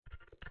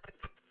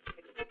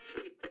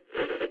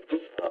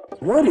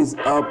What is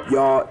up,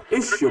 y'all?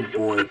 It's your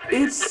boy. Q.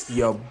 Shave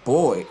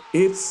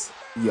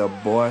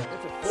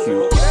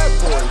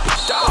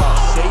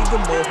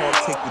the mohawk,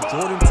 take the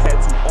Jordan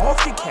tattoo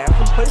off your calf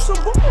and play some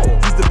ball.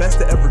 He's the best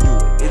to ever do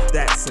it. It's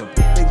that simple.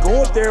 Then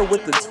go up there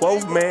with the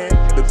 12th man,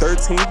 the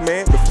 13th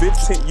man, the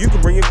 15th. You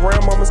can bring your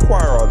grandmama's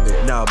choir out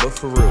there. Nah, but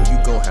for real, you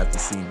gon' have to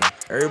see me.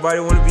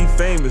 Everybody want to be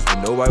famous,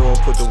 but nobody want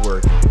to put the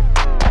work in.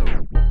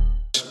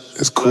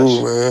 It's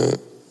cool, man.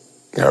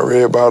 Got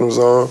red bottoms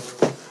on.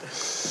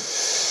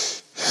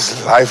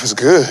 Life is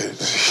good.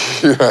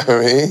 You know what I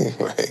mean?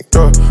 Like,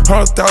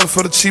 $100,000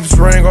 for the cheapest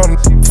ring on the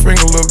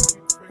finger, look.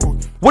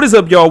 What is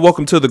up, y'all?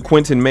 Welcome to the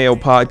Quinton Mayo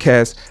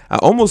podcast. I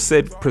almost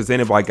said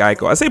presented by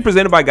Geico. I say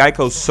presented by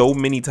Geico so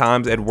many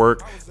times at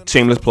work.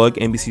 Shameless plug,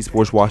 NBC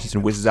Sports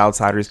Washington, Wizards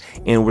Outsiders,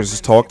 and Wizards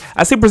Talk.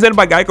 I say presented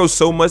by Geico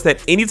so much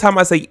that anytime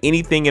I say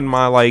anything in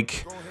my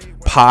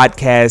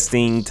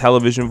podcasting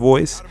television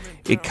voice,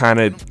 it kind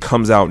of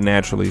comes out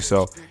naturally.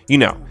 So,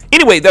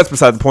 Anyway, that's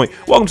beside the point.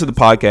 Welcome to the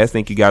podcast.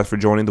 Thank you guys for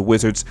joining. The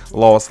Wizards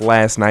lost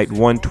last night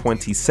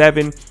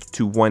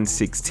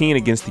 127-116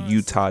 against the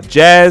Utah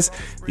Jazz.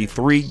 The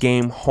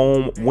 3-game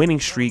home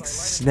winning streak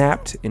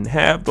snapped in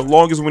half. The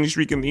longest winning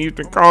streak in the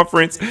Eastern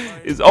Conference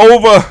is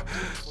over.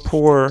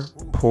 Poor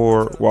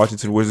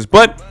Washington Wizards.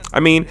 But,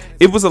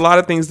 it was a lot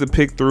of things to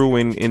pick through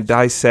and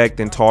dissect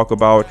and talk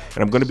about.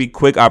 And I'm going to be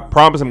quick. I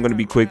promise I'm going to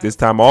be quick this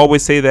time. I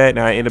always say that, and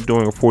I end up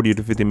doing a 40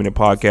 to 50 minute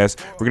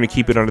podcast. We're going to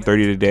keep it under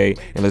 30 today,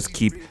 and let's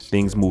keep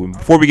things moving.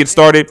 Before we get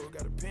started,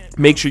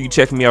 make sure you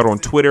check me out on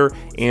Twitter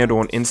and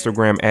on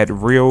Instagram at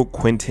Real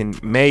Quinton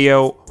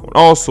Mayo on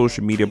all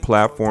social media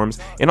platforms.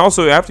 And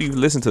also, after you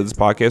listen to this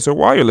podcast or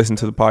while you're listening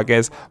to the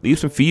podcast, leave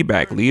some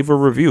feedback, leave a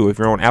review. If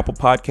you're on Apple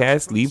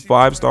Podcasts, leave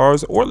 5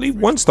 stars or leave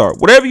 1 star.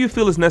 Whatever you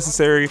feel is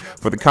necessary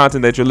for the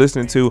content that you're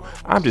listening to.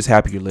 I'm just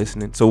happy you're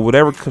listening. So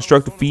whatever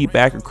constructive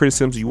feedback or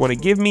criticisms you want to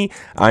give me,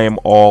 I am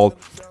all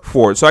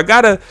for it. So I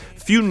got a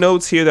few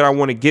notes here that I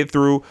want to get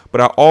through, but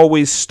I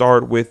always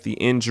start with the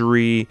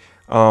injury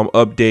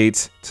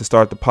updates to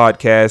start the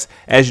podcast.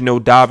 As you know,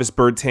 Davis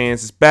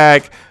Bertans is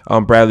back.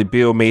 Bradley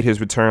Beal made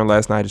his return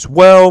last night as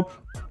well.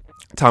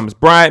 Thomas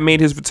Bryant made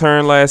his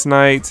return last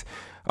night.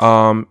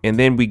 And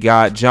then we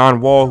got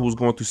John Wall, who's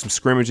going through some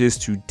scrimmages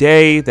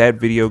today. That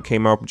video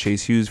came out from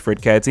Chase Hughes,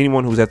 Fred Katz,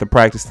 anyone who's at the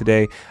practice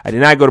today. I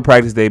did not go to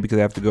practice today because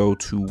I have to go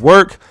to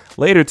work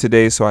later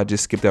today, so I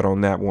just skipped out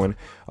on that one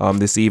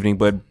this evening.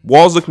 But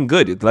Wall's looking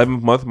good.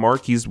 11th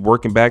mark, he's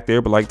working back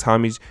there. But like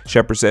Tommy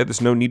Shepard said,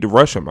 there's no need to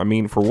rush him.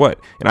 For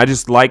what? And I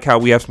just like how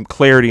we have some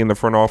clarity in the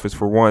front office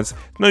for once.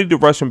 No need to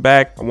rush him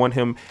back. I want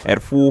him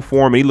at full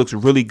form. And he looks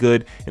really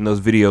good in those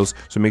videos,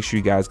 so make sure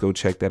you guys go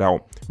check that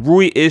out.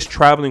 Rui is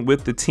traveling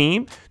with the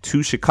team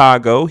to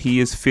Chicago. He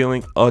is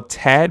feeling a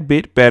tad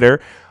bit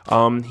better.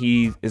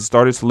 He has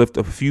started to lift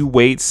a few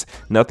weights,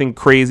 nothing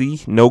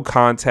crazy, no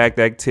contact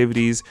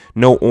activities,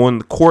 no on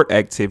the court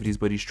activities,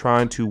 but he's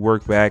trying to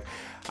work back.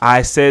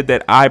 I said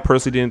that I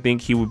personally didn't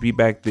think he would be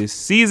back this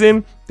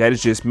season. That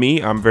is just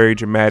me. I'm very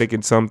dramatic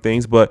in some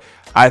things, but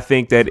I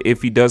think that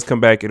if he does come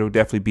back, it'll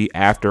definitely be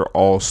after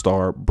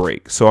All-Star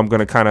break. So I'm going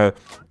to kind of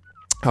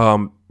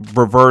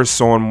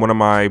reverse on one of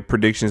my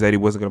predictions that he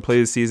wasn't going to play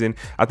this season.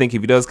 I think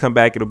if he does come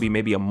back, it'll be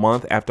maybe a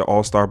month after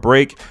All-Star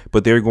break,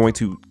 but they're going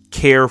to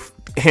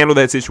handle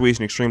that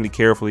situation extremely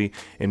carefully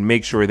and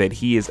make sure that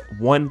he is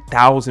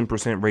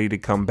 1,000% ready to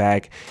come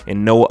back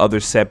and no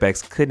other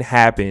setbacks could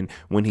happen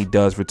when he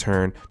does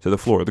return to the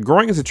floor. The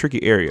groin is a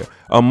tricky area.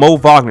 Mo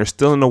Wagner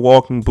still in the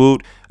walking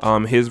boot.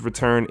 His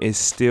return is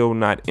still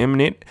not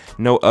imminent.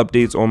 No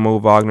updates on Mo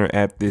Wagner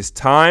at this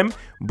time,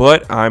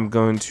 but I'm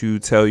going to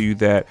tell you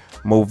that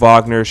Mo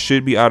Wagner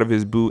should be out of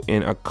his boot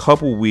in a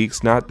couple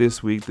weeks, not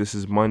this week. This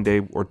is Monday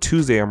or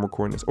Tuesday I'm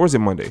recording this. Or is it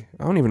Monday?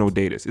 I don't even know what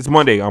day it is. It's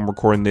Monday I'm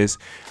recording this.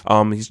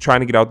 He's trying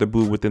to get out the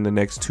boot within the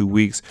next 2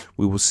 weeks.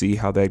 We will see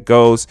how that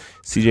goes.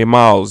 CJ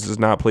Miles does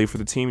not play for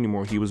the team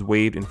anymore. He was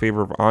waived in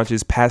favor of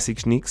Anges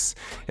Pasichnix,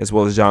 as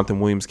well as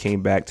Jonathan Williams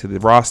came back to the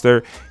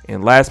roster.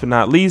 And last but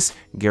not least,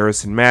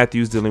 Garrison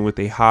Matthews dealing with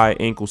a high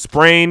ankle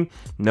sprain.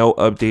 No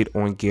update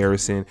on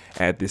Garrison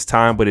at this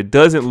time, but it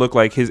doesn't look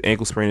like his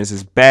ankle sprain is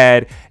as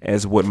bad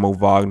as what Mo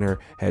Wagner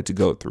had to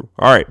go through.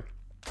 All right.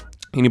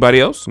 Anybody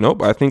else?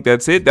 Nope. I think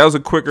that's it. That was a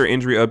quicker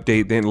injury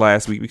update than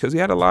last week because he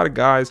had a lot of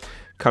guys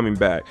coming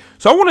back.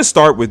 So I want to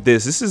start with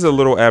this. This is a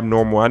little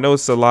abnormal. I know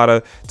it's a lot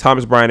of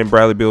Thomas Bryant and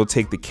Bradley Beal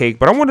take the cake,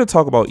 but I want to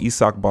talk about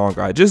Isak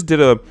Bonga. I just did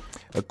a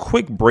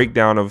quick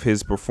breakdown of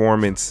his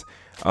performance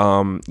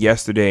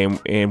yesterday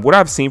and what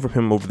I've seen from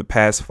him over the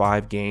past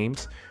 5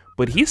 games,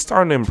 but he's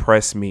starting to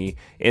impress me.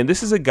 And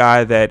this is a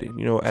guy that,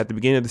 at the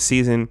beginning of the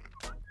season,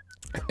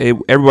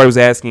 everybody was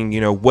asking,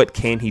 what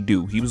can he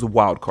do? He was a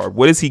wild card.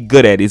 What is he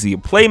good at? Is he a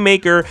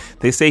playmaker?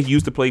 They say he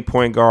used to play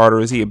point guard, or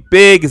is he a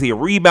big? Is he a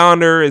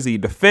rebounder? Is he a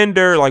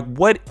defender?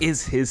 What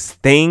is his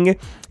thing?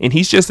 And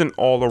he's just an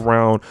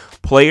all-around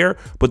player.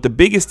 But the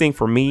biggest thing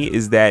for me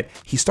is that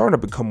he's starting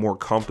to become more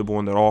comfortable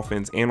in the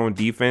offense and on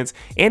defense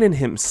and in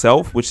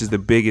himself, which is the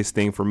biggest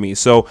thing for me.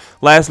 So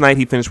last night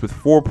he finished with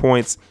 4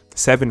 points,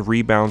 7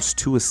 rebounds,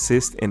 2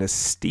 assists, and a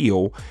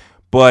steal.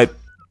 But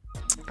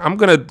I'm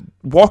going to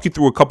walk you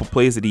through a couple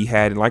plays that he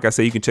had. And like I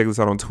said, you can check this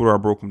out on Twitter. I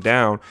broke them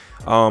down.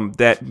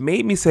 That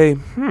made me say,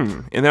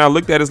 And then I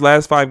looked at his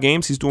last 5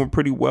 games. He's doing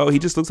pretty well. He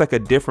just looks like a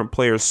different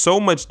player. So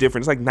much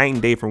different. It's like night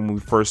and day from when we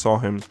first saw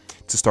him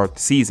to start the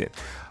season.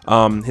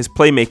 His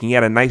playmaking, he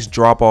had a nice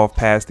drop-off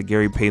pass to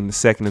Gary Payton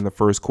II in the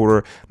first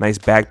quarter. Nice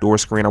backdoor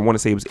screen. I want to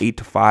say it was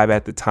 8-5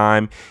 at the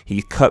time.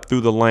 He cut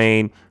through the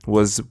lane,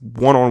 was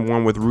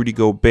one-on-one with Rudy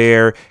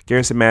Gobert.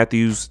 Gary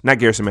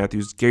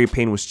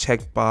Payton was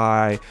checked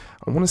by,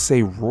 I want to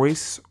say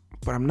Royce,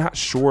 but I'm not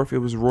sure if it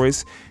was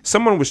Royce.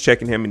 Someone was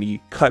checking him, and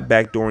he cut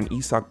backdoor, and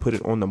Isak put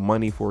it on the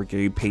money for a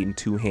Gary Payton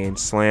 2-hand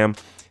slam.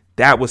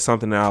 That was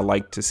something that I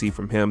like to see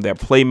from him. That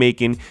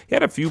playmaking, he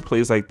had a few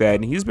plays like that,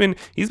 and he's been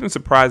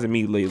surprising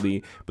me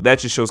lately. But that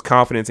just shows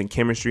confidence and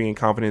chemistry and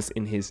confidence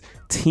in his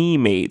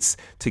teammates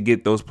to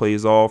get those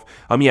plays off.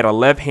 He had a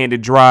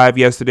left-handed drive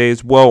yesterday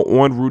as well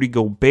on Rudy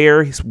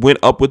Gobert. He went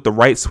up with the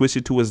right, switched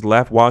it to his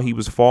left while he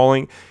was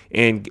falling,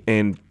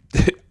 and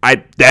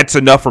that's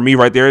enough for me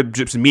right there.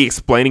 Just me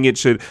explaining it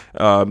should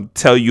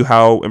tell you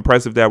how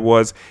impressive that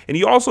was. And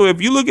he also, if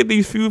you look at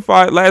these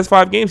last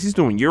 5 games, he's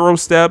doing Euro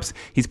steps.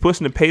 He's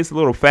pushing the pace a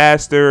little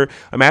faster.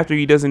 After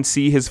he doesn't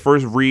see his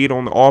first read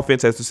on the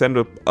offense as to set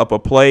up a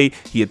play,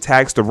 he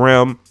attacks the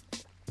rim.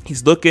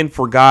 He's looking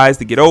for guys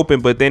to get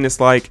open, but then it's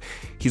like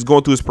he's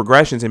going through his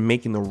progressions and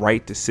making the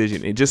right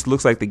decision. It just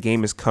looks like the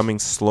game is coming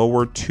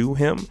slower to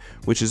him,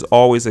 which is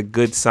always a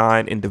good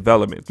sign in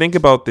development. Think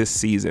about this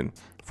season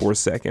for a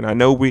second. I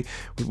know we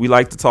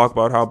like to talk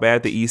about how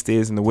bad the East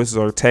is, and the Wizards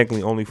are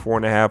technically only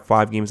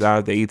 5 games out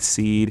of the 8th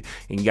seed,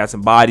 and you got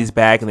some bodies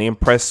back, and they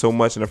impressed so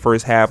much in the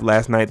first half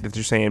last night that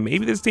you're saying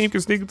maybe this team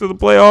can sneak into the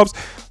playoffs.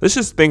 Let's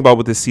just think about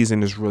what this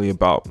season is really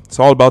about. It's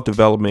all about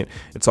development.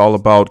 It's all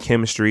about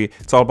chemistry.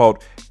 It's all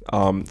about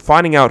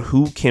finding out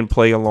who can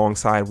play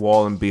alongside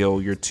Wall and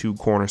Beal, your 2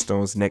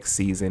 cornerstones next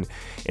season,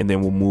 and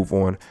then we'll move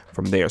on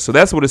from there. So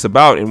that's what it's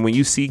about. And when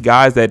you see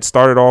guys that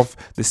started off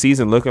the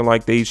season looking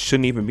like they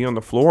shouldn't even be on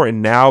the floor,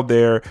 and now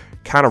they're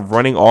kind of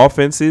running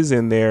offenses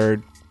and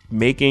they're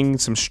making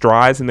some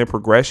strides in their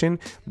progression,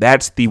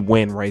 that's the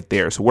win right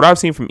there. So what I've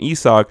seen from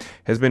Isak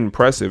has been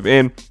impressive.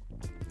 And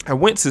I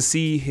went to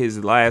see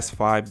his last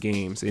 5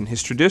 games. In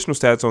his traditional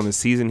stats on the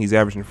season, he's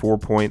averaging 4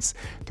 points,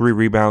 3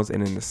 rebounds,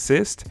 and an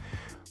assist.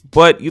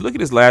 But you look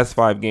at his last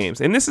 5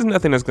 games, and this is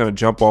nothing that's going to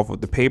jump off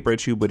of the paper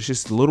at you, but it's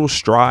just little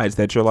strides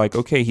that you're like,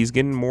 okay, he's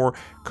getting more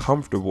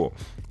comfortable.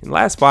 In the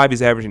last 5,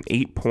 he's averaging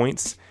 8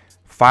 points,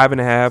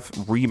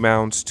 5.5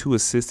 rebounds, 2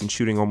 assists, and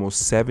shooting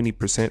almost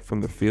 70% from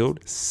the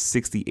field,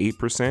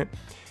 68%.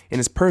 And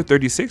his per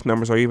 36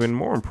 numbers are even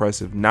more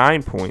impressive.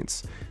 9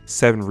 points,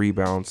 7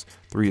 rebounds,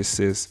 3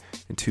 assists,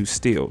 and 2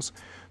 steals.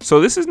 So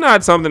this is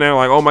not something that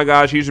like, oh my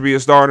gosh, he should be a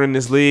starter in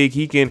this league.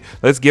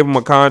 Let's give him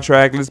a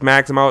contract. Let's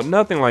max him out.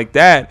 Nothing like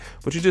that.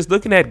 But you're just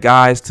looking at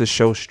guys to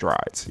show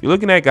strides. You're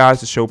looking at guys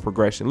to show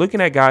progression.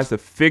 Looking at guys to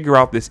figure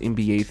out this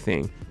NBA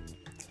thing.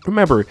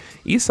 Remember,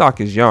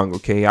 Isak is young,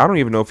 okay? I don't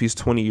even know if he's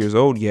 20 years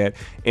old yet.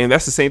 And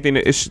that's the same thing.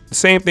 It's the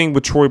same thing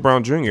with Troy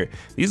Brown Jr.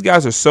 These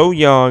guys are so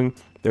young.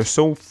 They're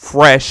so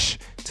fresh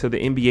to the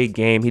NBA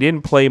game. He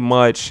didn't play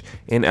much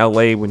in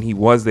LA when he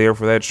was there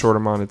for that short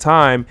amount of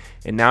time.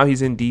 And now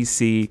he's in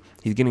DC.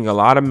 He's getting a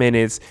lot of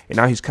minutes. And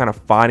now he's kind of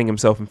finding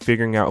himself and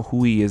figuring out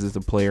who he is as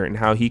a player and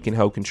how he can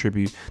help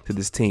contribute to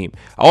this team.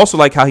 I also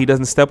like how he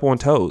doesn't step on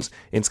toes.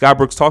 And Scott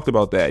Brooks talked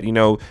about that. You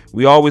know,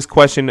 we always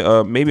question,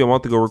 maybe a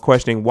month ago, we're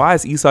questioning, why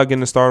is Isak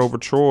getting to start over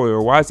Troy?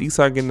 Or why is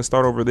Isak getting to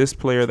start over this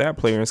player, that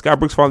player? And Scott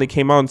Brooks finally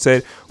came out and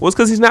said, well, it's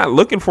because he's not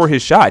looking for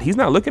his shot. He's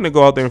not looking to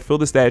go out there and fill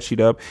the stat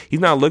sheet up.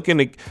 He's not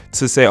looking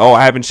to say, oh,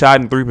 I haven't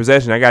shot in 3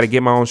 possessions. I got to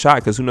get my own shot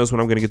because who knows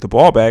when I'm going to get the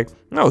ball back.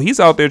 No, he's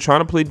out there trying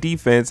to play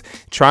defense,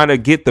 trying to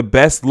get the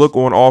best look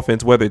on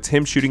offense, whether it's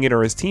him shooting it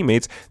or his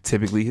teammates,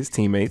 typically his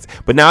teammates.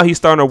 But now he's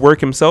starting to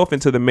work himself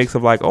into the mix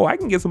of like, oh, I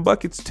can get some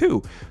buckets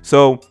too.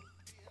 So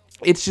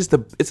it's just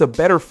it's a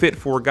better fit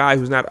for a guy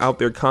who's not out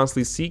there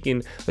constantly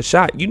seeking a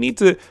shot. You need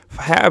to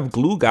have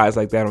glue guys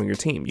like that on your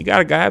team. You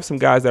got to have some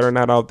guys that are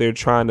not out there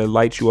trying to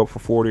light you up for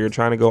 40 or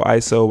trying to go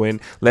ISO and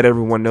let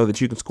everyone know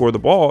that you can score the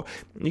ball.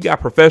 You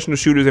got professional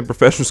shooters and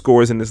professional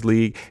scorers in this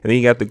league, and then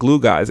you got the glue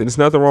guys, and it's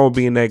nothing wrong with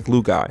being that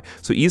glue guy.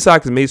 So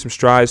Isak has made some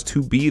strides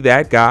to be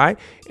that guy,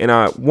 and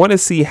I want to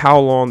see how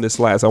long this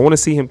lasts. I want to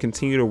see him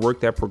continue to work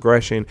that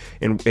progression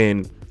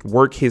and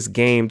work his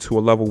game to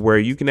a level where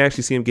you can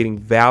actually see him getting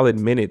valid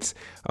minutes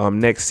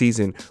next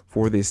season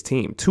for this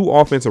team. 2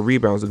 offensive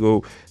rebounds to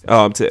go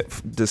to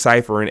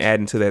decipher and add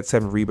into that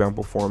 7 rebound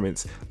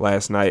performance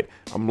last night.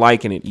 I'm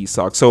liking it,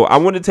 Isak. So I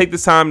want to take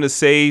this time to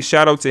say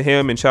shout out to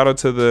him and shout out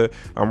to the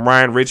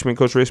Ryan Richmond,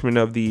 Coach Richmond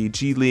of the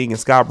G League, and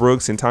Scott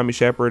Brooks and Tommy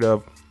Shepard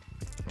of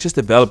just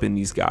developing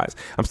these guys.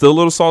 I'm still a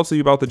little salty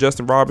about the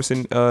Justin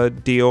Robertson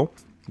deal.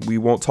 We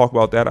won't talk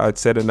about that. I'd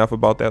said enough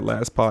about that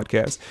last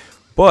podcast.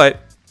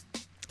 But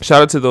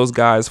shout out to those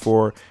guys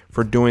for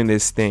doing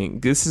this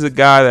thing. This is a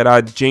guy that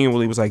I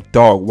genuinely was like,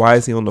 dog, why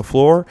is he on the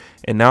floor?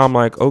 And now I'm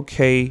like,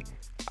 okay,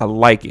 I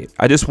like it.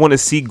 I just want to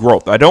see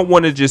growth. I don't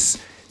want to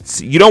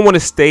you don't want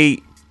to stay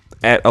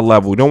at a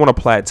level. You don't want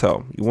to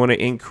plateau. You want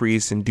to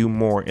increase and do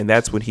more, and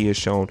that's what he has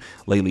shown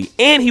lately.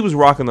 And he was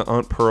rocking the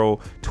Aunt Pearl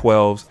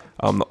 12s,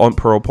 the Aunt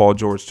Pearl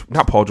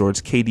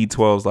KD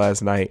 12s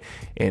last night,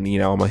 and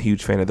I'm a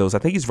huge fan of those. I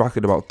think he's rocked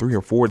it about 3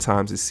 or 4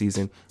 times this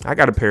season. I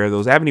got a pair of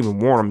those. I haven't even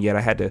worn them yet.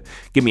 I had to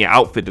give me an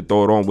outfit to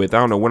throw it on with. I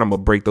don't know when I'm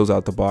gonna break those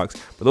out the box,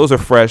 but those are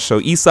fresh. So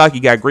Isak,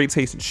 you got great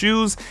taste in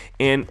shoes,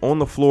 and on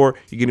the floor,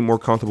 you're getting more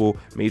comfortable.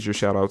 Major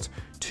shout outs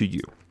to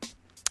you.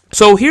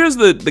 So here's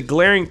the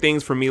glaring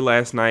things for me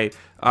last night.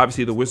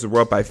 Obviously, the Wizards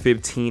were up by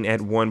 15 at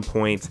one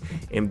point,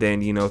 and then,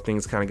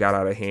 things kind of got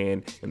out of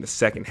hand in the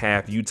second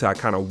half. Utah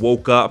kind of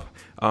woke up.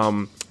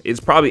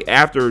 It's probably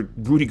after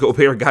Rudy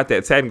Gobert got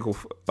that technical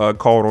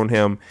called on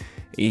him.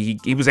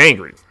 He was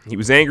angry. He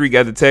was angry,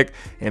 got the tech,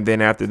 and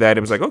then after that,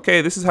 it was like,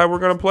 okay, this is how we're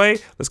going to play.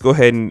 Let's go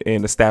ahead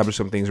and establish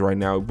some things right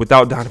now.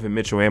 Without Donovan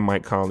Mitchell and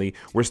Mike Conley,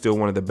 we're still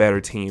one of the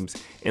better teams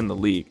in the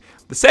league.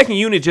 The second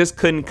unit just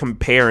couldn't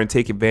compare and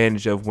take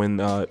advantage of when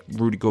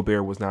Rudy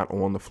Gobert was not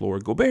on the floor.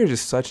 Gobert is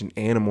just such an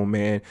animal,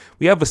 man.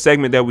 We have a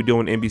segment that we do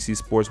on NBC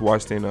Sports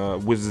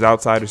Washington Wizards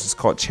Outsiders. It's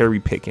called Cherry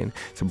Picking.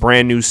 It's a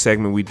brand new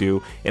segment we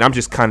do, and I'm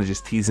just kind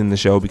of teasing the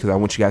show because I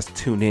want you guys to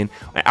tune in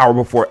an hour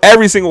before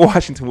every single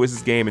Washington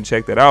Wizards game and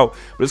check that out.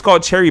 But it's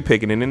called Cherry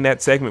Picking, and in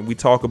that segment, we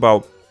talk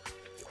about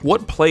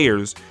what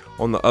players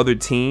on the other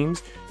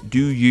teams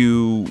do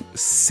you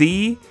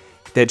see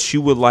that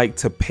you would like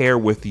to pair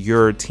with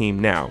your team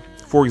now.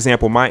 For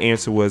example, my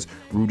answer was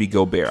Rudy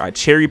Gobert. I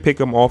cherry pick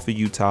him off of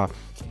Utah,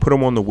 put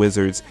him on the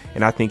Wizards,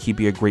 and I think he'd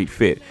be a great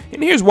fit.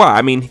 And here's why.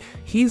 I mean,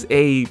 he's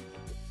a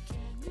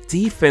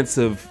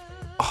defensive,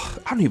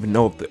 I don't even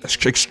know if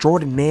the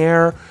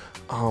extraordinaire.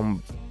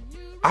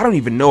 I don't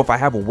even know if I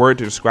have a word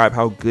to describe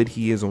how good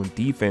he is on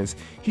defense.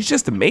 He's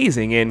just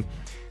amazing, and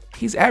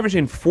he's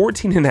averaging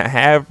 14 and a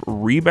half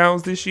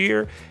rebounds this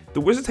year.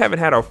 The Wizards haven't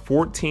had a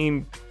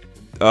 14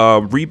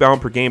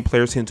 rebound per game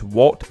player since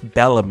Walt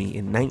Bellamy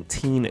in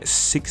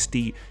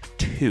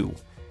 1962.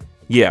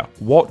 Yeah,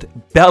 Walt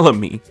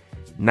Bellamy,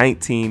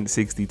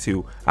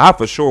 1962. I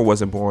for sure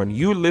wasn't born.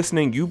 You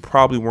listening, you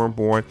probably weren't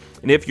born.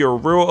 And if you're a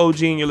real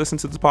OG and you're listening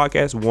to this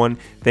podcast, 1,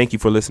 thank you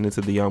for listening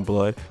to the Young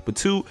Blood. But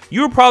 2,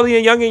 you were probably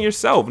a youngin'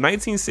 yourself.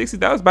 1960,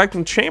 that was back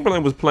when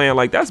Chamberlain was playing.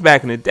 Like, that's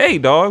back in the day,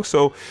 dog.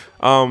 So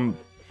the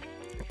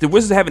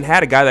Wizards haven't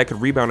had a guy that could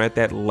rebound at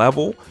that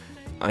level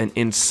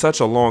in such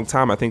a long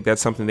time. I think that's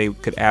something they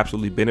could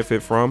absolutely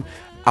benefit from.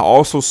 I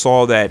also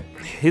saw that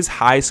his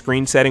high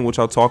screen setting, which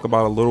I'll talk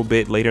about a little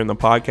bit later in the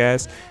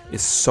podcast,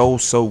 is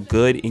so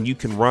good. And you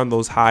can run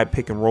those high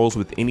pick and rolls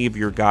with any of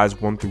your guys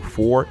 1 through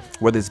 4,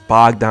 whether it's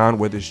Bogdan,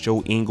 whether it's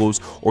Joe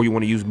Ingles, or you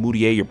want to use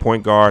Moutier, your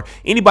point guard.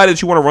 Anybody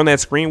that you want to run that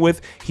screen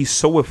with, he's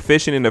so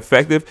efficient and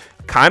effective.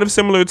 Kind of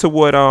similar to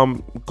what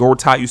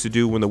Gortat used to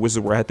do when the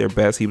Wizards were at their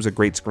best. He was a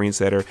great screen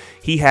setter.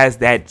 He has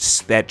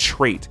that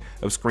trait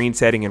of screen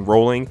setting and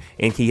rolling,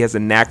 and he has a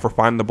knack for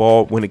finding the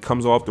ball when it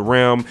comes off the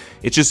rim.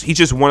 He's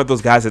just one of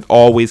those guys that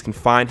always can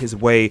find his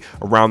way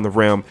around the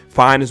rim,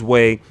 find his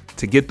way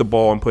to get the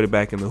ball and put it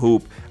back in the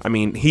hoop. I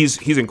mean,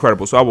 he's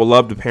incredible. So I would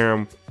love to pair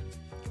him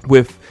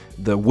with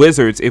the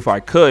Wizards if I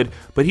could,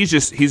 but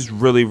he's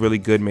really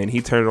good, man.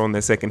 He turned it on in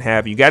the second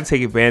half. You got to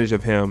take advantage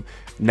of him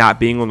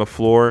not being on the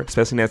floor,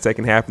 especially in that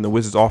second half, and the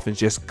Wizards offense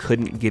just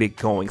couldn't get it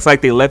going. It's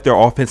like they left their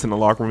offense in the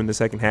locker room in the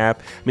second half.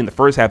 I mean, the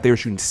first half they were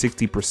shooting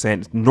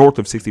 60%, north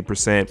of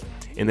 60%,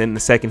 and then in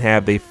the second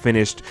half they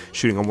finished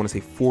shooting, I want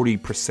to say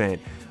 40%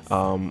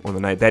 on the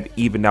night. That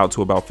evened out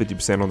to about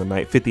 50% on the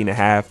night, 50 and a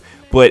half.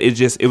 But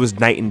it was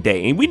night and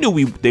day. And we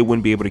knew they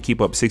wouldn't be able to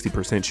keep up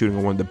 60% shooting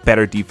on one of the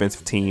better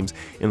defensive teams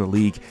in the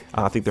league.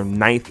 I think they're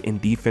 9th in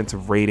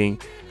defensive rating,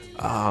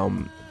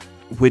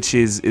 which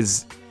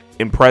is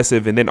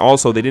impressive. And then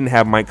also they didn't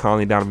have Mike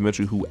Conley and Donovan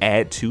Mitchell who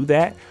add to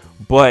that.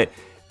 But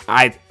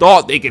I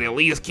thought they could at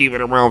least keep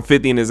it around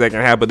 50 in the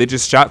second half, but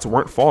shots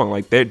weren't falling.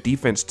 Like, their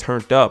defense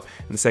turned up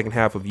in the second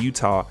half of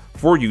Utah,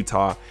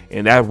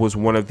 and that was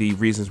one of the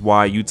reasons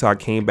why Utah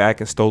came back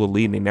and stole the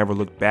lead, and they never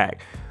looked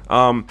back.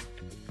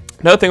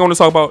 Another thing I want to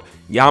talk about,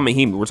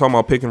 Yamahimi. We're talking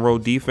about pick and roll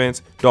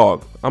defense.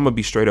 Dog, I'm going to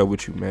be straight up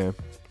with you, man.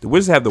 The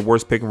Wizards have the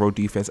worst pick and roll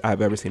defense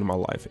I've ever seen in my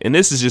life. And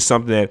this is just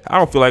something that I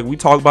don't feel like we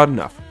talk about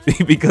enough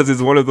because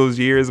it's one of those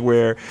years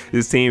where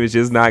this team is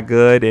just not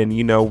good, and,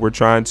 we're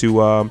trying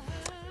to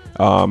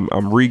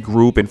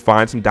regroup and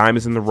find some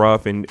diamonds in the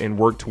rough and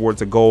work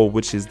towards a goal,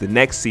 which is the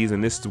next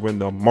season. This is when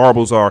the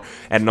marbles are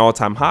at an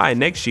all-time high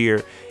next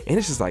year, and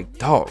it's just like,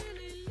 dog,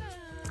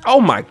 oh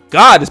my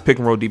God, this pick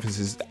and roll defense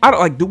is, I don't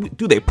like,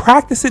 do they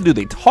practice it? Do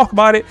they talk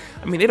about it?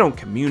 I mean, they don't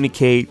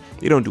communicate,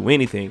 they don't do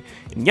anything.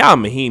 And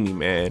Yamahimi,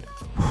 man,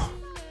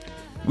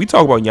 we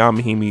talk about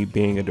Yamahimi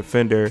being a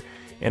defender,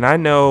 and I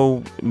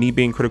know me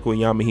being critical of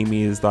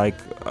Yamahimi is like,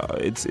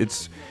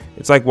 it's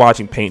like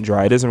watching paint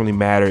dry. It doesn't really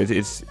matter.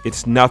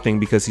 It's nothing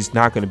because he's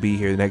not going to be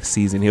here the next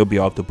season. He'll be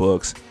off the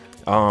books.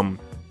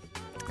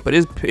 But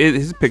his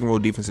pick and roll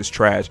defense is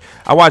trash.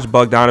 I watched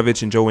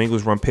Bogdanovich and Joe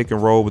Ingles run pick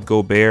and roll with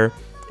Gobert,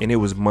 and it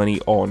was money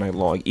all night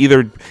long.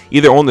 Either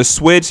on the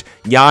switch,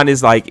 Jan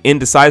is like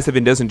indecisive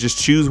and doesn't just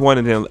choose one,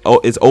 and then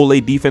it's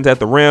Olay defense at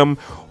the rim,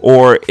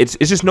 or it's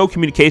just no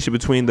communication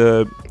between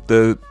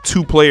the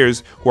two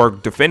players who are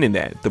defending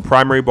that, the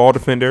primary ball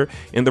defender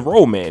and the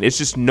roll man. It's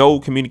just no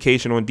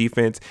communication on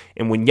defense.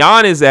 And when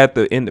Jan is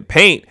in the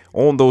paint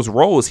on those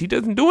rolls, he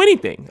doesn't do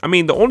anything. I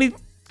mean, the only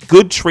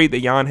good trait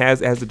that Jan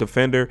has as a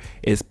defender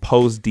is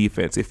post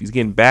defense. If he's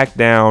getting back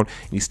down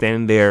and he's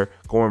standing there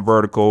going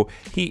vertical,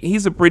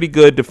 he's a pretty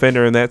good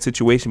defender in that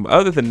situation. But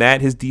other than that,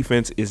 his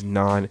defense is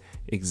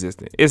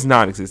non-existent. It's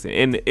non-existent.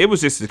 And it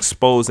was just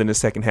exposed in the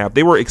second half.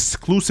 They were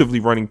exclusively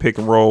running pick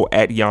and roll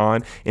at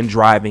Jan and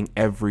driving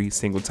every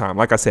single time.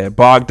 Like I said,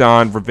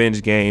 Bogdan,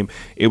 revenge game.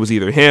 It was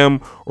either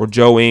him or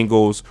Joe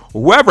Ingles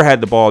or whoever had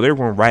the ball. They were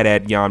going right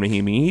at Jan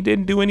Mahimi. He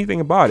didn't do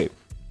anything about it.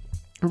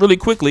 Really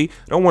quickly,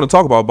 I don't want to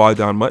talk about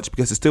Bogdan much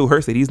because it still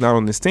hurts that he's not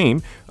on this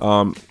team.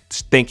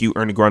 Thank you,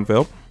 Ernie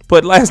Grunfeld.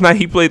 But last night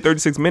he played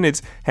 36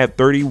 minutes, had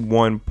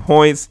 31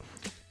 points,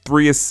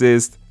 3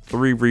 assists,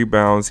 3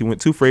 rebounds. He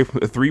went 2 for 8 from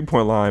the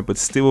 3-point line, but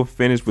still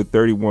finished with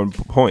 31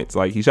 points.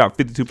 Like, he shot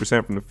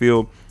 52% from the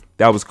field.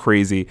 That was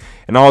crazy.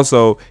 And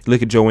also,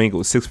 look at Joe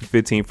Ingles, 6 for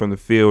 15 from the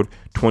field,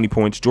 20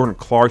 points. Jordan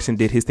Clarkson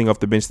did his thing off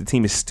the bench. The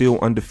team is still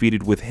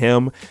undefeated with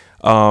him.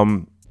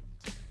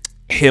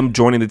 Him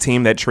joining the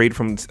team that trade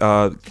from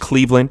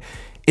Cleveland.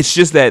 It's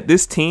just that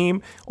this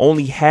team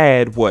only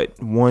had 9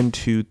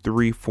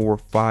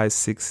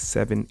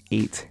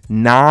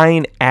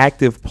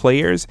 active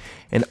players,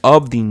 and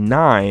of the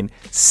 9,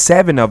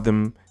 6 of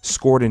them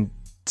scored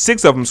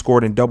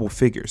in double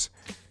figures.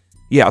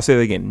 Yeah, I'll say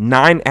that again.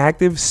 9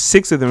 active,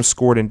 6 of them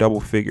scored in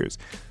double figures.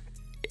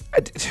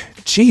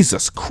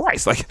 Jesus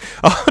Christ, like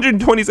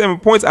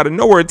 127 points out of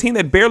nowhere. A team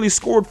that barely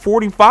scored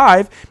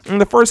 45 in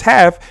the first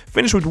half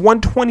finished with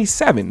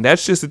 127.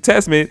 That's just a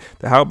testament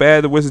to how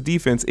bad the Wizards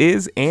defense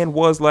is and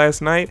was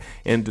last night,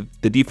 and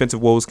the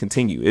defensive woes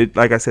continue.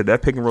 Like I said,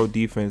 that pick and roll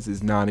defense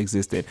is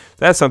non-existent.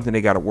 That's something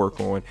they got to work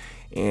on.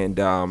 And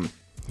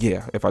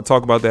yeah, if I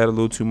talk about that a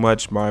little too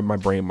much, my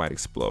brain might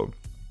explode.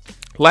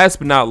 Last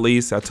but not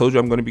least, I told you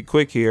I'm going to be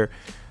quick here.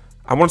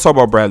 I want to talk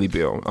about Bradley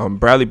Beal.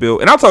 Bradley Beal,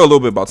 and I'll talk a little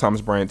bit about Thomas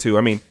Bryant too.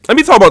 I mean, let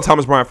me talk about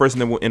Thomas Bryant first,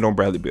 and then we'll end on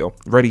Bradley Beal.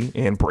 Ready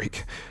and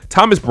break.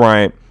 Thomas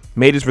Bryant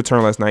made his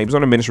return last night. He was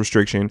on a minutes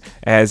restriction,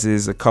 as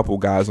is a couple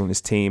guys on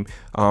this team.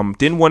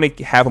 Didn't want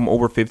to have him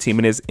over 15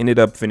 minutes. Ended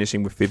up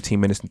finishing with 15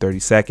 minutes and 30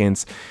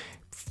 seconds.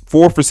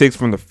 4 for 6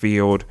 from the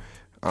field.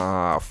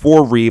 4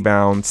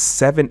 rebounds.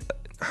 7.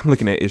 I'm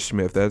looking at Ish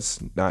Smith. That's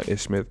not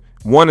Ish Smith.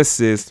 1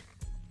 assist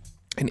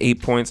and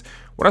 8 points.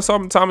 What I saw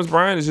from Thomas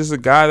Bryant is just a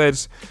guy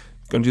that's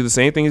going to do the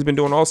same thing he's been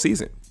doing all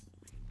season.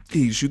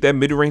 He shoot that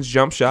mid-range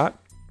jump shot.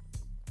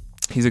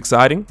 He's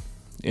exciting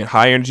and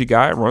high-energy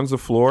guy. Runs the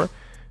floor.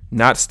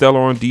 Not stellar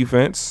on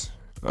defense.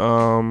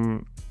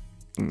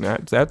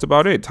 That's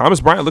about it. Thomas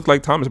Bryant looked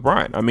like Thomas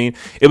Bryant. I mean,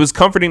 it was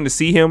comforting to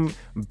see him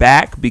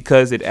back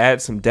because it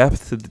adds some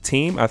depth to the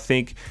team. I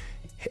think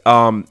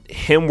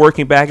him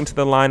working back into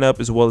the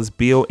lineup, as well as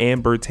Beal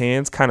and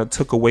Bertans, kind of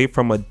took away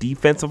from a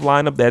defensive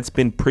lineup that's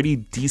been pretty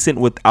decent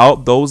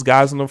without those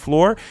guys on the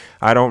floor.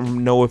 I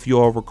don't know if you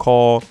all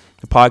recall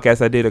the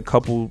podcast I did a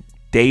couple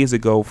days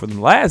ago for the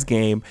last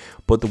game,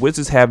 but the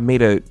Wizards have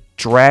made a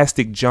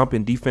drastic jump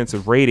in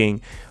defensive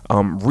rating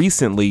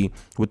recently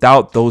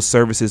without those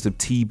services of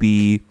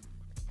TB,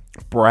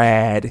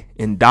 Brad,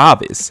 and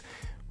Davis,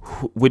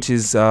 which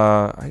is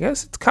I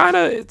guess it's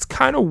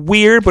kind of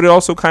weird, but it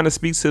also kind of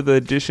speaks to the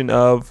addition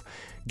of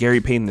Gary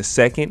Payton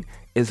II,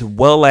 as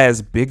well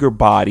as bigger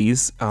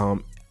bodies.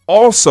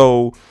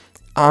 Also,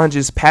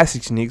 Anges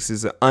Pasechniks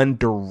is an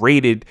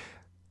underrated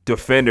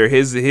defender.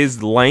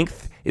 His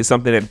length is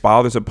something that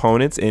bothers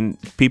opponents, and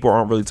people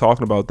aren't really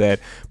talking about that.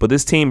 But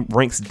this team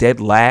ranks dead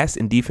last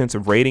in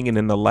defensive rating, and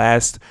in the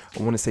last,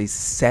 I want to say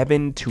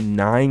 7 to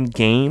 9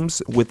 games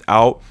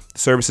without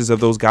services of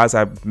those guys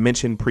I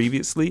mentioned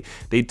previously,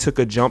 they took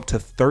a jump to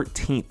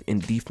 13th in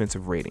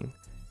defensive rating.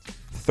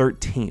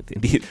 13th.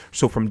 Indeed.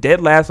 So from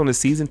dead last on the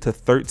season to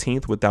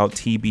 13th without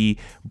TB,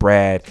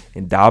 Brad,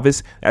 and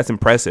Davis, that's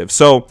impressive.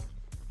 So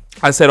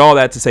I said all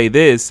that to say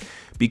this.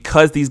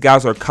 Because these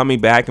guys are coming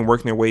back and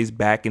working their ways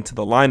back into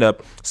the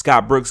lineup,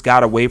 Scott Brooks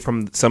got away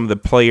from some of the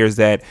players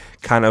that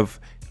kind of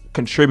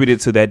contributed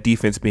to that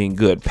defense being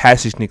good.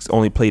 Pasechniks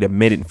only played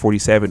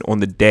 1:47 on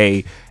the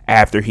day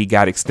after he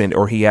got extended,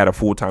 or he had a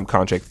full-time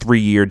contract,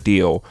 3-year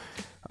deal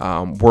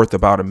worth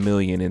about $1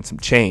 million and some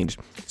change.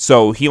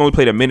 So he only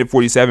played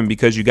 1:47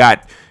 because you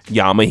got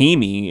Jan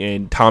Mahimi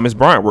and Thomas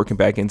Bryant working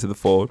back into the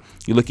fold.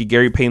 You look at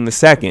Gary Payton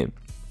II,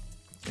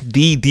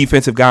 the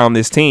defensive guy on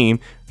this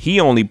team. He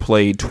only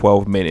played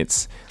 12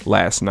 minutes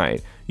last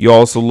night. You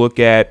also look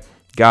at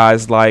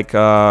guys like,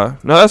 no,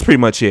 that's pretty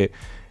much it.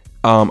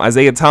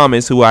 Isaiah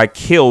Thomas, who I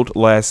killed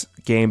last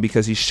game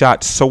because he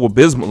shot so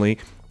abysmally,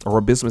 or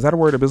abysmal, is that a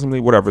word, abysmally?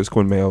 Whatever, it's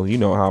Quinton Mayo. You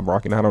know how I'm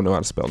rocking. I don't know how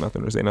to spell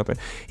nothing or say nothing.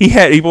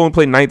 He only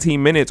played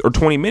 19 minutes or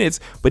 20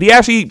 minutes, but he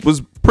actually was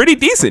pretty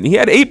decent. He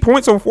had 8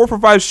 points on 4 for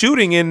 5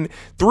 shooting and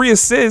 3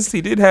 assists. He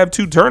did have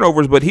 2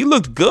 turnovers, but he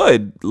looked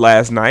good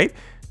last night.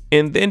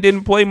 and then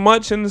didn't play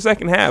much in the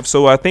second half.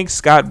 So I think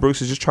Scott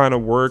Brooks is just trying to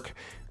work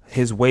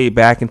his way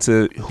back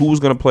into who's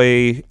going to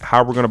play,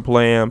 how we're going to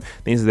play him,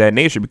 things of that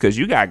nature, because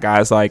you got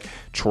guys like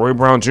Troy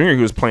Brown Jr.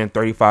 who was playing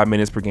 35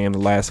 minutes per game the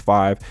last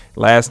 5.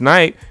 Last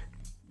night,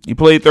 he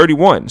played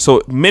 31.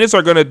 So minutes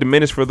are going to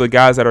diminish for the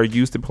guys that are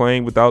used to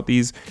playing without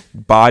these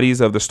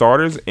bodies of the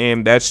starters,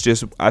 and that's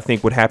just, I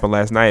think, what happened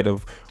last night,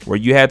 of where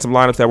you had some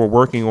lineups that were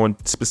working on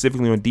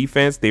specifically on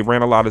defense. They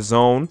ran a lot of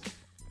zone.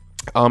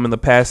 In the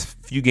past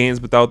few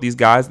games without these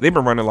guys, they've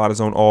been running a lot of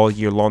zone all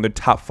year long. They're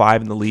top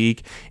 5 in the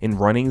league in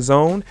running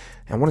zone.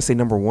 And I want to say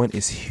number 1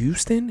 is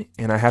Houston,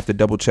 and I have to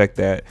double check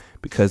that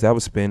because that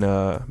was been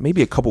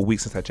maybe a couple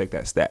weeks since I checked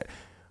that stat,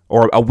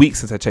 or a week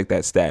since I checked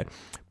that stat.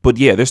 But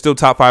yeah, they're still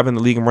top 5 in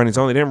the league in running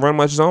zone. They didn't run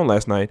much zone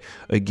last night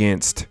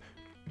against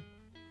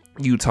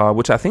Utah,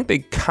 which I think they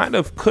kind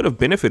of could have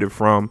benefited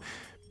from,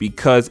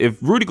 because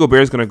if Rudy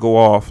Gobert is going to go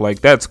off,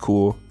 like, that's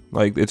cool.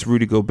 Like, it's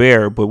Rudy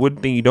Gobert, but one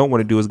thing you don't want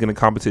to do is get in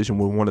competition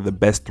with one of the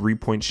best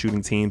 3-point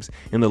shooting teams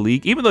in the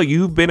league. Even though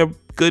you've been a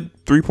good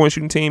 3-point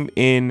shooting team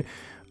in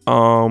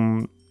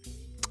the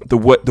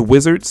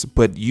Wizards,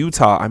 but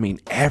Utah, I mean,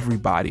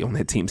 everybody on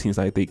that team seems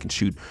like they can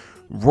shoot.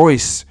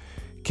 Royce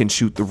can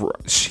shoot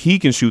he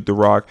can shoot the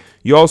rock.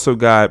 You also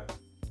got,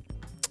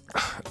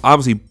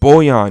 obviously,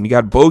 Bojan. You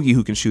got Bogey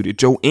who can shoot it.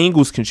 Joe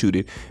Ingles can shoot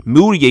it.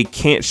 Moutier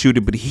can't shoot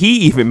it, but he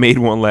even made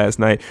one last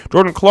night.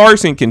 Jordan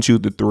Clarkson can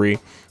shoot the 3.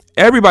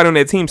 Everybody on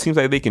that team seems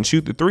like they can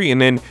shoot the 3.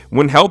 And then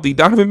when healthy,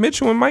 Donovan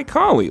Mitchell and Mike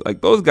Conley,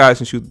 like, those guys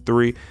can shoot the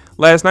 3.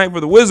 Last night for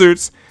the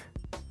Wizards,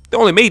 they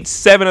only made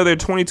 7 of their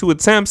 22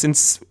 attempts,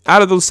 and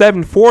out of those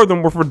 7, 4 of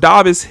them were for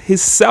Davis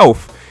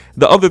himself.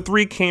 The other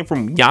 3 came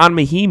from Jan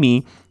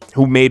Mahimi,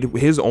 who made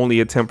his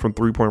only attempt from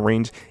 3-point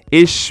range,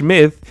 Ish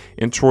Smith,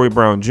 and Troy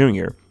Brown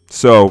Jr.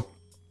 So,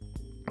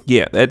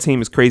 yeah, that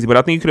team is crazy, but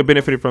I think you could have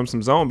benefited from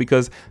some zone,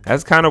 because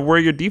that's kind of where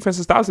your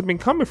defensive styles have been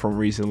coming from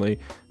recently.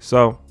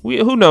 So,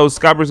 who knows?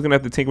 Scott Brooks is going to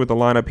have to tinker with the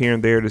lineup here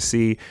and there to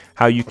see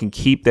how you can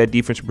keep that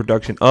defensive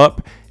production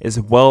up, as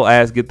well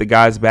as get the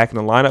guys back in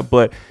the lineup.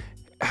 But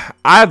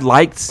I'd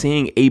like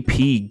seeing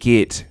AP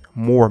get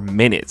more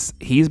minutes.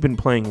 He's been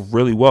playing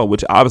really well,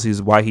 which obviously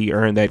is why he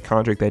earned that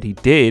contract that he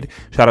did.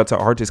 Shout out to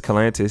Artis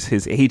Calantis,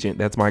 his agent.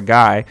 That's my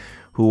guy,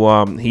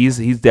 who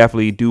he's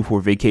definitely due for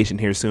vacation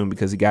here soon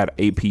because he got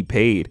AP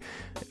paid.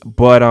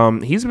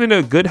 But he's been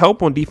a good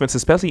help on defense,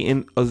 especially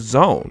in a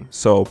zone.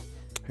 So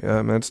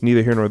that's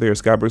neither here nor there.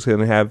 Scott Brooks is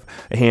going to have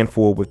a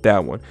handful with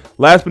that one.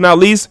 Last but not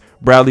least,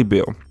 Bradley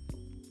Beal.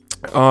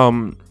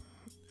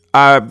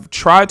 I've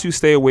tried to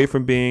stay away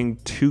from being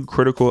too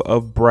critical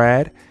of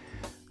Brad,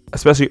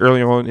 especially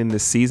early on in the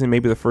season,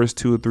 maybe the first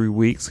 2 or 3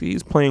 weeks.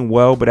 He's playing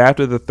well, but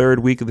after the 3rd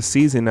week of the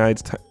season,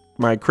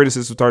 my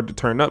criticism started to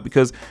turn up,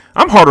 because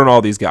I'm hard on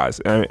all these guys,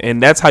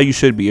 and that's how you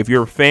should be. If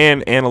you're a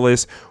fan,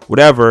 analyst,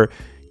 whatever,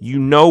 you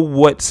know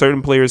what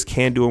certain players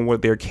can do and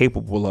what they're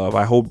capable of.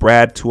 I hold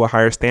Brad to a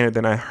higher standard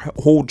than I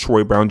hold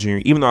Troy Brown Jr.,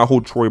 even though I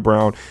hold Troy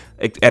Brown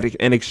at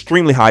an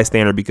extremely high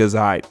standard, because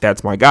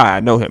that's my guy. I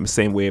know him the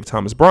same way of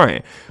Thomas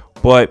Bryant.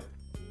 But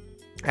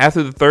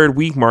after the 3rd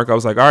week mark, I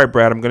was like, all right,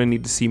 Brad, I'm going to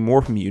need to see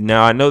more from you.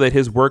 Now, I know that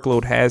his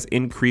workload has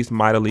increased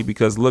mightily,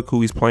 because look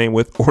who he's playing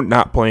with or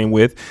not playing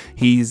with.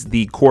 He's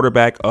the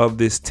quarterback of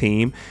this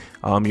team.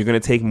 You're going to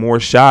take more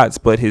shots,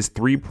 but his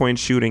 3-point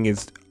shooting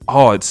is,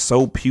 it's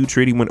so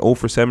putrid. He went 0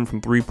 for 7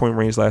 from 3-point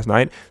range last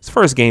night. His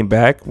first game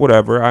back,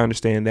 whatever, I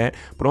understand that.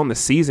 But on the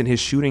season, his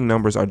shooting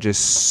numbers are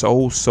just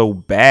so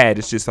bad.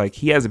 It's just like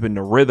he hasn't been in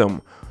the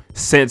rhythm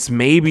since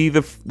maybe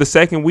the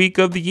 2nd week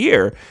of the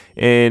year.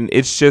 And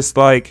it's just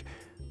like,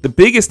 the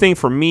biggest thing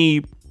for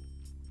me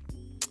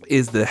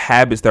is the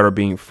habits that are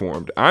being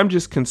formed. I'm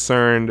just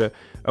concerned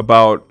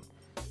about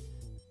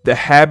the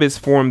habits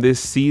formed this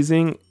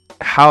season,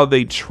 how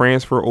they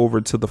transfer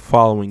over to the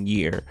following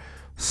year.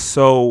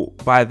 So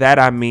by that,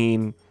 I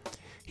mean,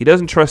 he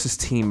doesn't trust his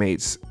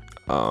teammates,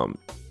 and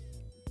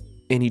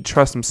he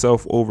trusts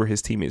himself over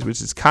his teammates,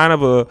 which is kind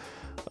of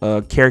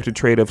a character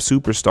trait of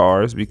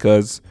superstars,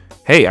 because,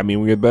 hey, I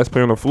mean, we're the best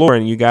player on the floor,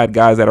 and you got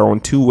guys that are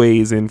on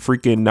 2-ways and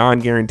freaking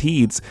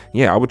non-guaranteeds.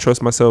 Yeah, I would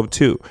trust myself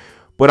too.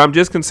 But I'm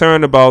just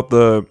concerned about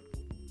the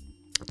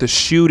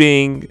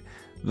shooting,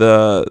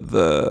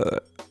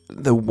 the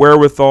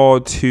wherewithal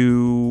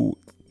to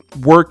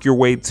work your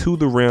way to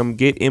the rim,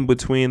 get in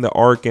between the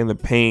arc and the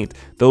paint,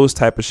 those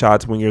type of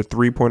shots when your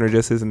 3-pointer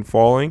just isn't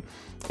falling.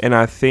 And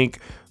I think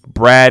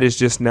Brad is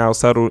just now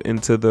settled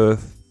into the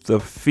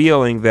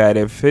feeling that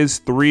if his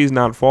 3 is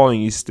not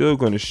falling, he's still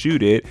going to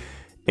shoot it.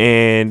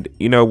 And,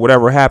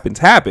 whatever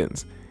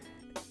happens.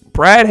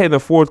 Brad in the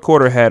 4th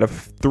quarter had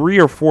 3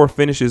 or 4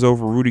 finishes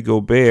over Rudy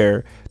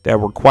Gobert that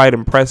were quite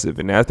impressive.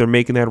 And as they're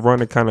making that run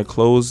to kind of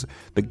close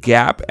the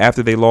gap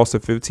after they lost a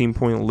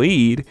 15-point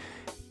lead,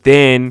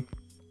 then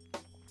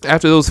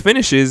after those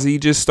finishes, he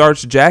just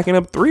starts jacking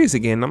up 3s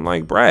again. I'm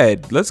like,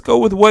 Brad, let's go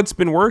with what's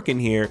been working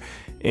here.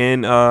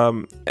 And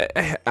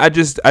I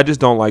just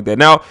don't like that.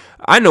 Now,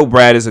 I know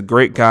Brad is a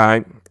great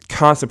guy,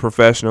 constant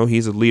professional.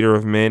 He's a leader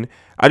of men.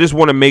 I just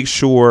want to make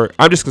sure.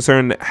 I'm just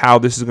concerned how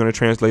this is going to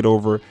translate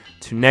over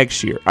to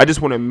next year. I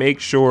just want to make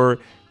sure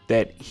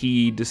that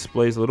he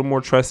displays a little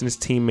more trust in his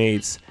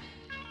teammates,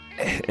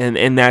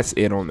 and that's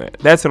it on that.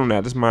 That's one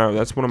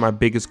of my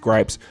biggest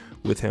gripes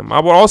with him. I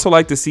would also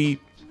like to see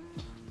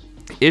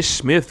Ish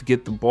Smith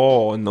get the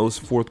ball in those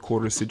fourth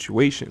quarter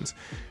situations.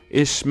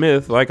 Ish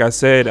Smith, like I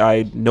said,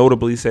 I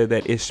notably said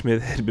that Ish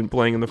Smith had been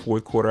playing in the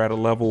fourth quarter at a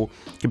level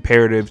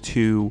comparative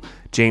to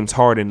James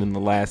Harden in the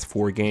last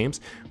 4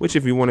 games, which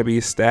if you want to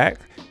be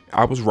stacked,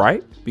 I was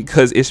right,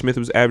 because Ish Smith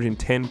was averaging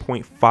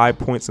 10.5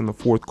 points in the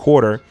fourth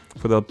quarter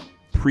for the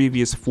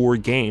previous 4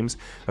 games,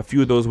 a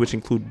few of those which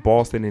include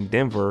Boston and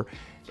Denver,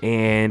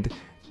 and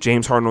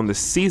James Harden on the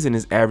season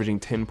is averaging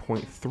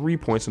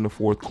 10.3 points in the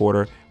fourth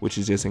quarter, which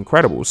is just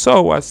incredible.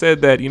 So I said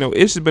that,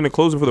 Ish has been a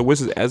closer for the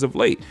Wizards as of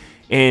late.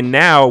 And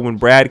now when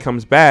Brad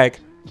comes back,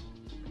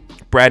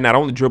 Brad not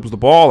only dribbles the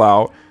ball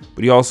out,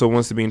 but he also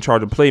wants to be in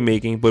charge of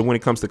playmaking. But when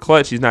it comes to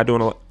clutch, he's not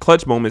doing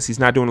clutch moments. He's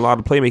not doing a lot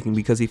of playmaking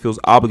because he feels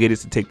obligated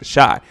to take the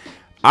shot.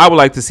 I would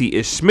like to see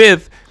Ish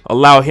Smith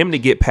allow him to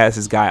get past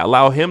his guy,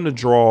 allow him to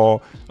draw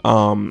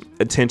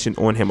attention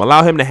on him,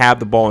 allow him to have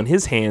the ball in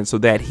his hands so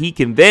that he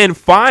can then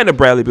find a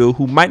Bradley Beal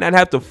who might not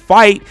have to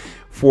fight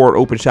for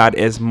an open shot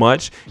as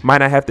much, might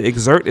not have to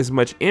exert as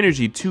much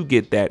energy to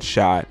get that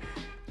shot.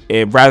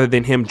 And rather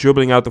than him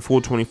dribbling out the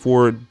full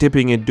 24,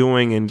 dipping and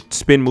doing and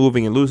spin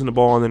moving and losing the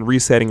ball and then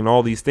resetting and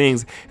all these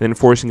things, and then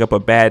forcing up a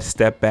bad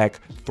step back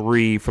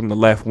 3 from the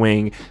left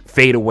wing,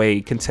 fade away,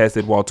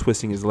 contested while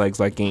twisting his legs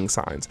like gang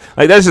signs.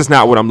 Like, that's just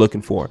not what I'm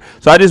looking for.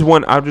 So I just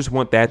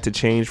want that to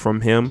change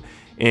from him,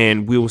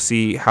 and we will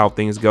see how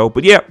things go.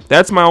 But yeah,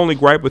 that's my only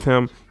gripe with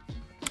him.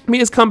 I mean,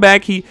 his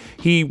comeback, he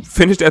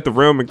finished at the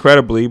rim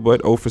incredibly,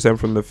 but 0 for 7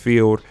 from the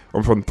field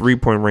or from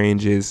 3-point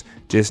range is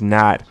just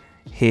not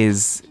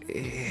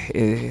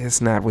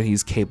it's not what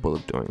he's capable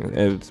of doing.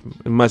 As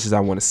much as I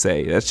want to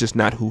say, that's just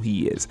not who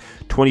he is.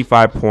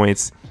 25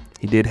 points.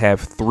 He did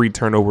have 3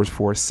 turnovers,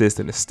 4 assists,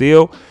 and a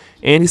steal.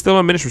 And he's still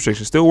on minutes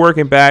restriction, still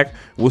working back.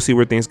 We'll see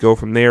where things go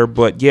from there.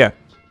 But yeah,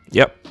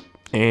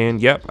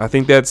 I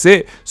think that's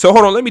it. So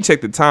hold on, let me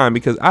check the time,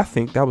 because I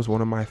think that was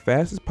one of my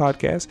fastest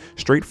podcasts.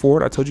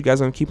 Straightforward. I told you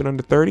guys I'm keeping it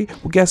under 30.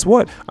 Well, guess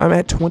what? I'm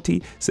at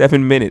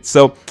 27 minutes.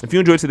 So if you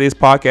enjoyed today's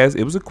podcast,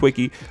 it was a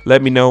quickie.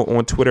 Let me know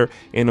on Twitter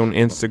and on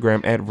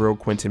Instagram at Real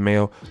Quinton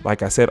Mayo.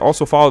 Like I said,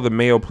 also follow the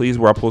Mayo Please,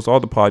 where I post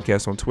all the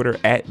podcasts on Twitter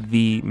at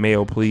the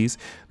Mayo Please.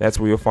 That's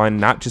where you'll find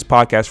not just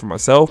podcasts from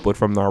myself, but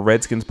from our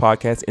Redskins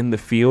podcast In the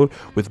Field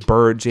with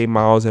Bird, J.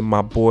 Miles, and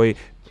my boy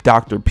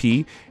Dr.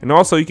 P. And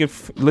also you can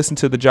listen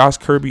to the Josh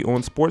Kirby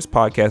on Sports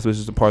podcast, which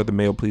is a part of the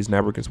Mayo Please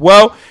Network as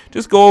well.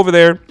 Just go over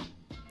there.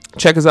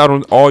 Check us out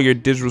on all your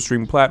digital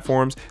streaming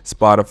platforms,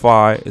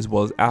 Spotify, as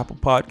well as Apple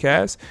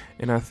Podcasts.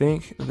 And I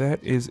think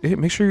that is it.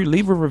 Make sure you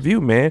leave a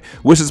review, man.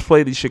 Wizards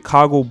play the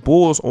Chicago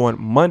Bulls on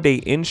Monday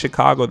in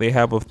Chicago. They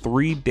have a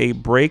 3-day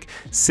break.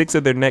 6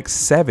 of their next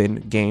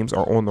 7 games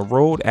are on the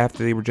road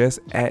after they were just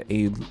at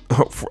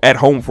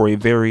home for a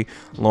very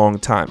long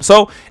time.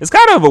 So it's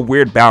kind of a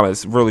weird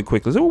balance, really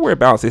quickly. It's a weird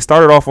balance. They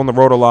started off on the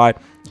road a lot,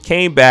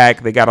 came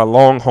back, they got a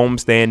long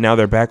homestand. Now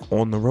they're back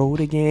on the road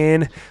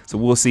again. So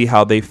we'll see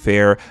how they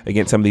fare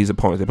against some of these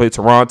opponents. They play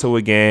Toronto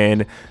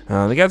again.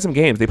 They got some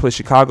games. They play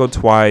Chicago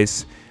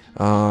twice.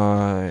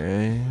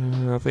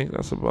 I think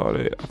that's about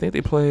it. I think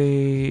they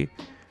play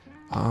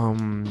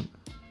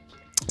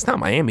it's not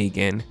Miami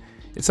again.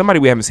 It's somebody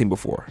we haven't seen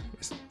before.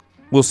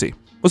 We'll see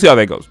how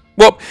that goes.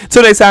 Well,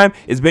 till next time,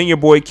 it's been your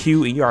boy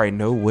Q, and you already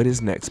know what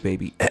is next,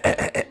 baby.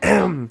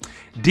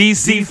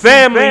 DC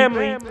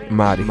family.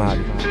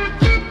 Marty.